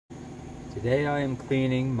Today I am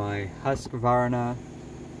cleaning my Husqvarna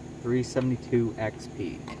 372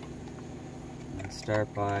 XP. I'm going to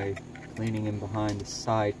start by cleaning in behind the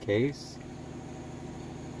side case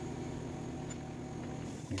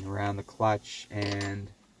and around the clutch and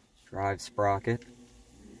drive sprocket.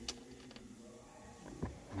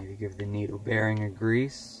 Maybe give the needle bearing a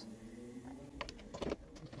grease.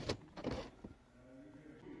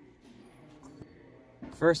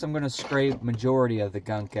 First I'm going to scrape majority of the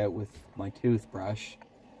gunk out with my toothbrush.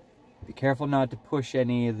 Be careful not to push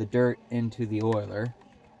any of the dirt into the oiler.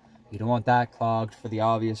 You don't want that clogged for the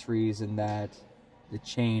obvious reason that the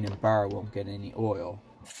chain and bar won't get any oil.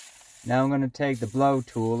 Now I'm going to take the blow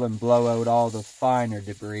tool and blow out all the finer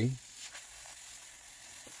debris.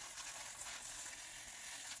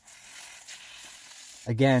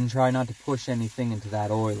 Again, try not to push anything into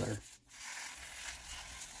that oiler.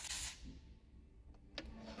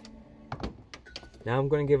 Now I'm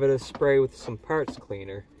going to give it a spray with some parts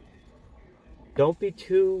cleaner. Don't be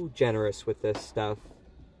too generous with this stuff.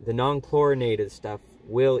 The non-chlorinated stuff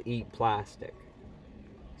will eat plastic.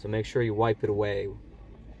 So make sure you wipe it away.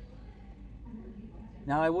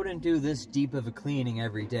 Now I wouldn't do this deep of a cleaning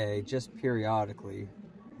every day, just periodically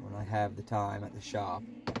when I have the time at the shop.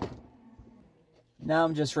 Now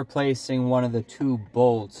I'm just replacing one of the two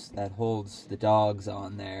bolts that holds the dogs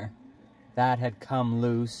on there. That had come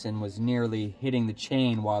loose and was nearly hitting the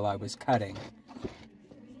chain while I was cutting.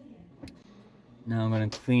 Now I'm going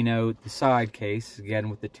to clean out the side case again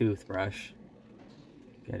with the toothbrush,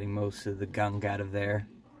 getting most of the gunk out of there.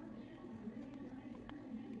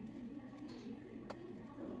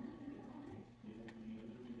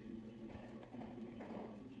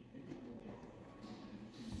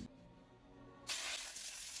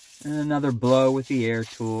 And another blow with the air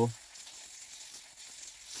tool.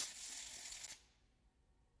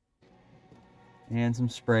 And some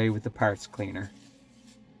spray with the parts cleaner.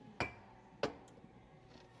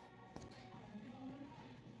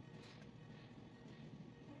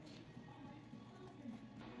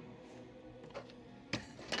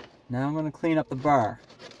 Now I'm going to clean up the bar.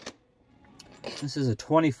 This is a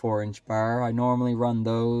 24-inch bar. I normally run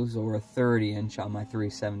those or a 30-inch on my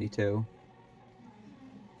 372.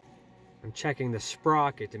 I'm checking the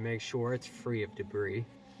sprocket to make sure it's free of debris.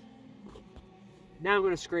 Now I'm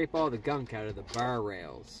going to scrape all the gunk out of the bar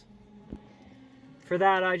rails. For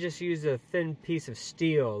that, I just use a thin piece of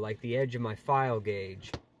steel like the edge of my file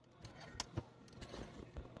gauge.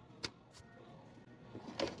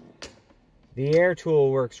 The air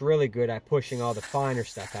tool works really good at pushing all the finer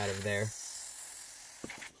stuff out of there.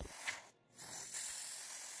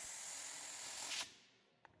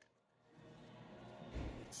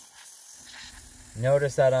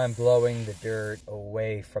 Notice that I'm blowing the dirt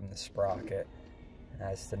away from the sprocket,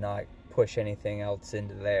 as to not push anything else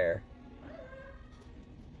into there.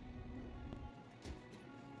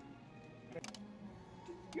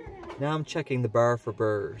 Now I'm checking the bar for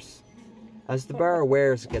burrs. As the bar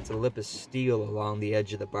wears, it gets a lip of steel along the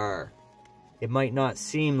edge of the bar. It might not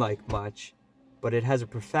seem like much, but it has a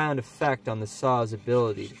profound effect on the saw's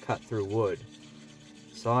ability to cut through wood.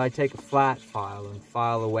 So I take a flat file and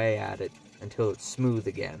file away at it until it's smooth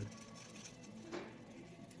again.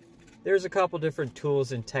 There's a couple different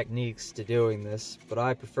tools and techniques to doing this, but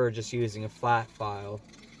I prefer just using a flat file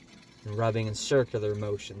and rubbing in circular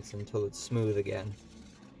motions until it's smooth again.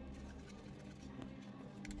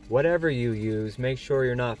 Whatever you use, make sure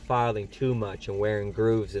you're not filing too much and wearing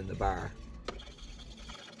grooves in the bar.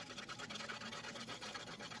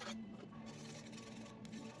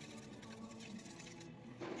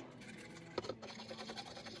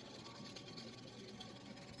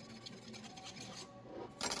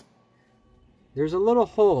 There's a little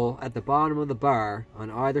hole at the bottom of the bar on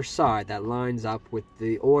either side that lines up with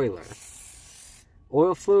the oiler.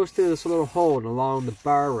 Oil flows through this little hole and along the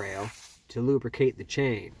bar rail to lubricate the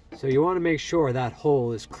chain. So you want to make sure that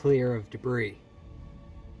hole is clear of debris.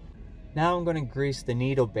 Now I'm going to grease the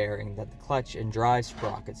needle bearing that the clutch and drive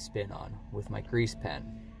sprocket spin on with my grease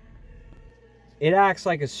pen. It acts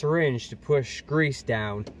like a syringe to push grease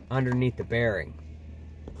down underneath the bearing.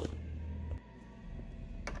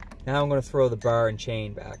 Now I'm going to throw the bar and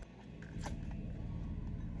chain back.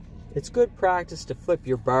 It's good practice to flip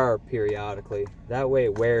your bar periodically. That way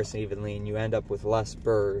it wears evenly and you end up with less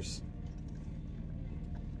burrs.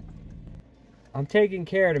 I'm taking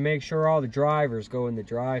care to make sure all the drivers go in the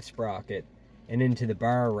drive sprocket and into the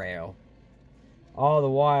bar rail. All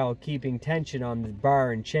the while keeping tension on the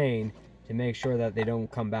bar and chain to make sure that they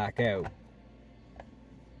don't come back out.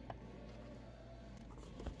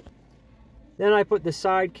 Then I put the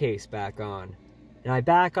side case back on. and I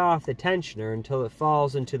back off the tensioner until it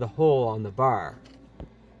falls into the hole on the bar.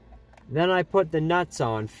 Then I put the nuts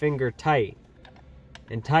on finger tight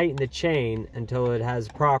and tighten the chain until it has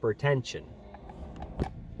proper tension.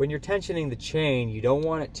 When you're tensioning the chain, you don't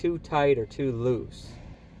want it too tight or too loose.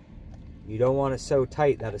 You don't want it so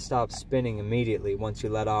tight that it stops spinning immediately once you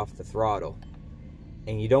let off the throttle.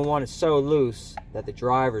 And you don't want it so loose that the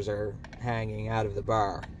drivers are hanging out of the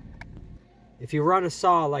bar. If you run a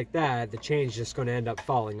saw like that, the chain's just going to end up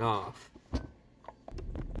falling off.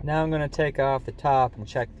 Now I'm going to take off the top and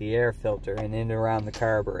check the air filter and in and around the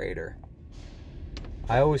carburetor.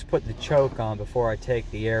 I always put the choke on before I take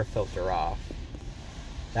the air filter off.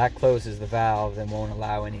 That closes the valve and won't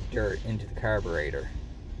allow any dirt into the carburetor.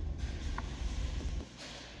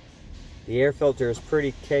 The air filter is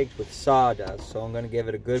pretty caked with sawdust, so I'm going to give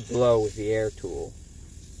it a good blow with the air tool.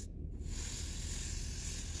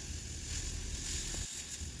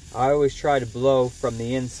 I always try to blow from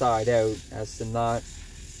the inside out as to not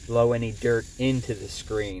blow any dirt into the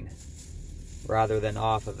screen rather than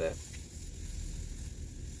off of it.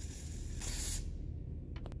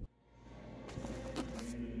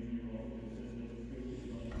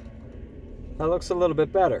 That looks a little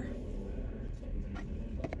bit better.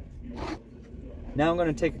 Now I'm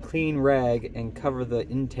going to take a clean rag and cover the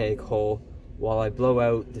intake hole while I blow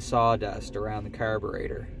out the sawdust around the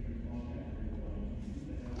carburetor.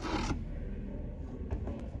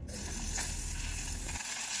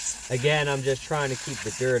 Again, I'm just trying to keep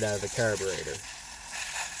the dirt out of the carburetor.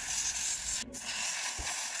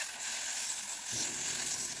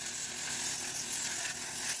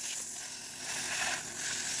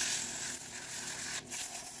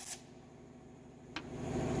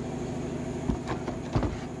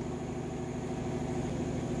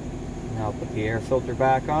 Now I'll put the air filter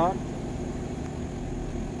back on.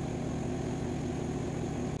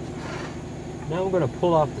 Now I'm going to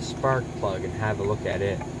pull off the spark plug and have a look at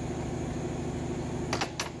it.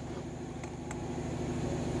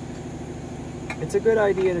 It's a good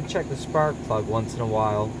idea to check the spark plug once in a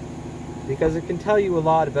while because it can tell you a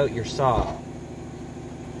lot about your saw.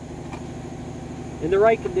 In the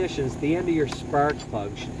right conditions, the end of your spark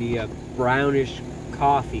plug should be a brownish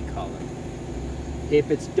coffee color. If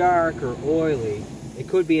it's dark or oily, it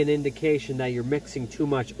could be an indication that you're mixing too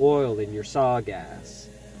much oil in your saw gas.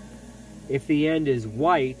 If the end is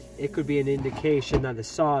white, it could be an indication that the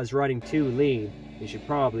saw is running too lean. It should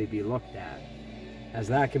probably be looked at, as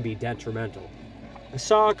that can be detrimental. A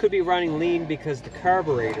saw could be running lean because the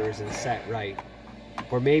carburetor isn't set right,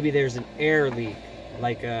 or maybe there's an air leak,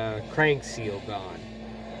 like a crank seal gone.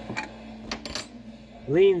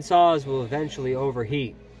 Lean saws will eventually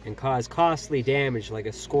overheat and cause costly damage like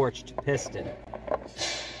a scorched piston.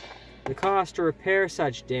 The cost to repair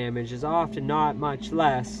such damage is often not much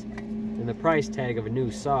less than the price tag of a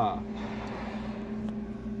new saw.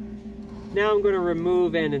 Now I'm going to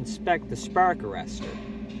remove and inspect the spark arrestor.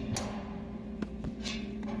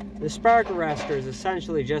 The spark arrestor is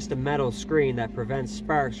essentially just a metal screen that prevents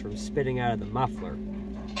sparks from spitting out of the muffler.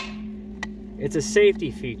 It's a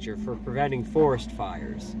safety feature for preventing forest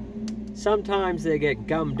fires. Sometimes they get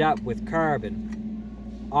gummed up with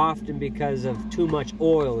carbon, often because of too much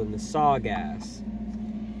oil in the saw gas.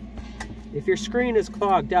 If your screen is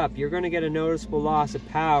clogged up, you're going to get a noticeable loss of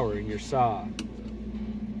power in your saw.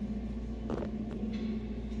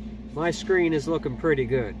 My screen is looking pretty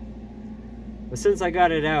good. But since I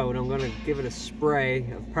got it out, I'm going to give it a spray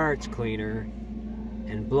of parts cleaner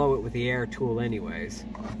and blow it with the air tool anyways.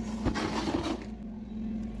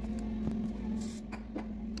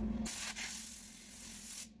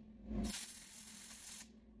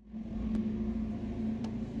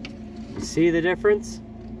 You see the difference?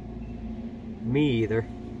 Me either.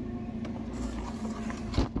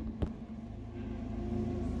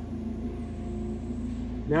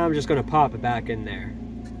 Now I'm just going to pop it back in there.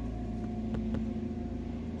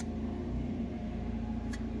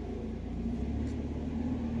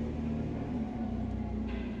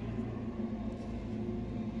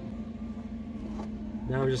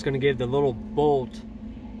 Now I'm just going to give the little bolt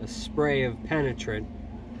a spray of penetrant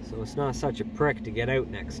so it's not such a prick to get out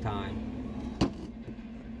next time.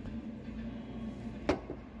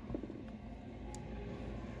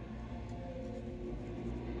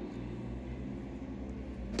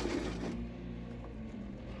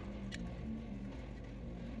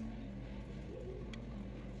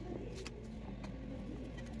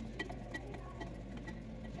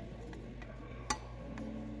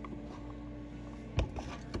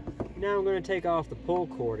 Now I'm going to take off the pull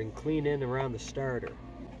cord and clean in around the starter.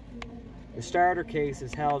 The starter case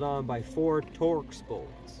is held on by 4 Torx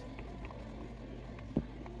bolts.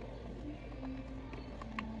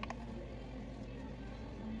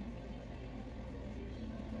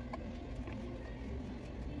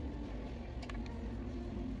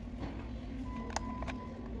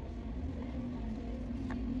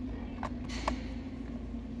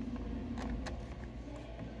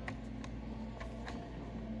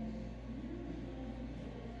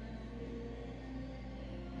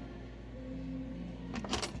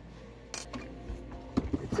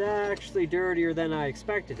 actually dirtier than I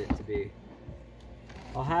expected it to be.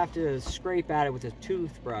 I'll have to scrape at it with a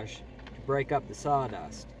toothbrush to break up the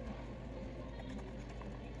sawdust.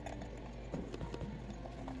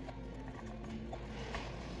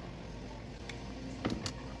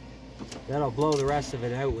 Then I'll blow the rest of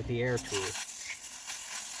it out with the air tool.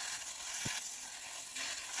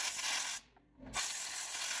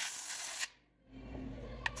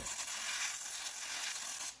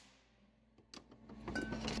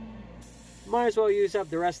 Might as well use up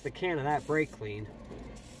the rest of the can of that brake clean.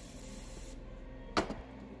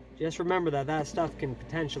 Just remember that that stuff can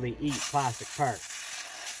potentially eat plastic parts.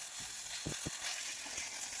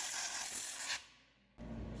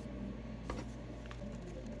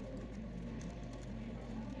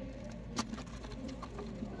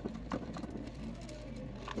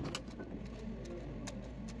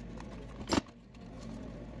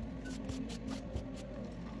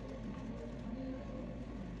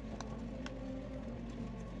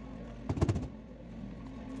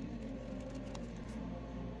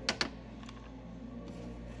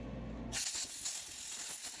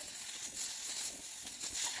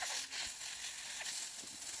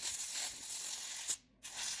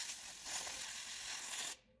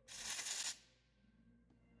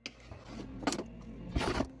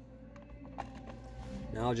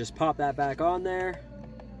 Now I'll just pop that back on there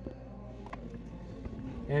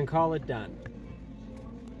and call it done.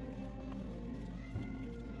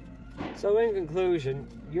 So in conclusion,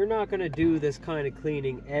 you're not going to do this kind of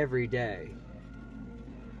cleaning every day.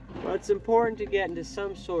 But it's important to get into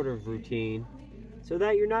some sort of routine so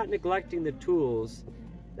that you're not neglecting the tools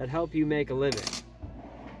that help you make a living.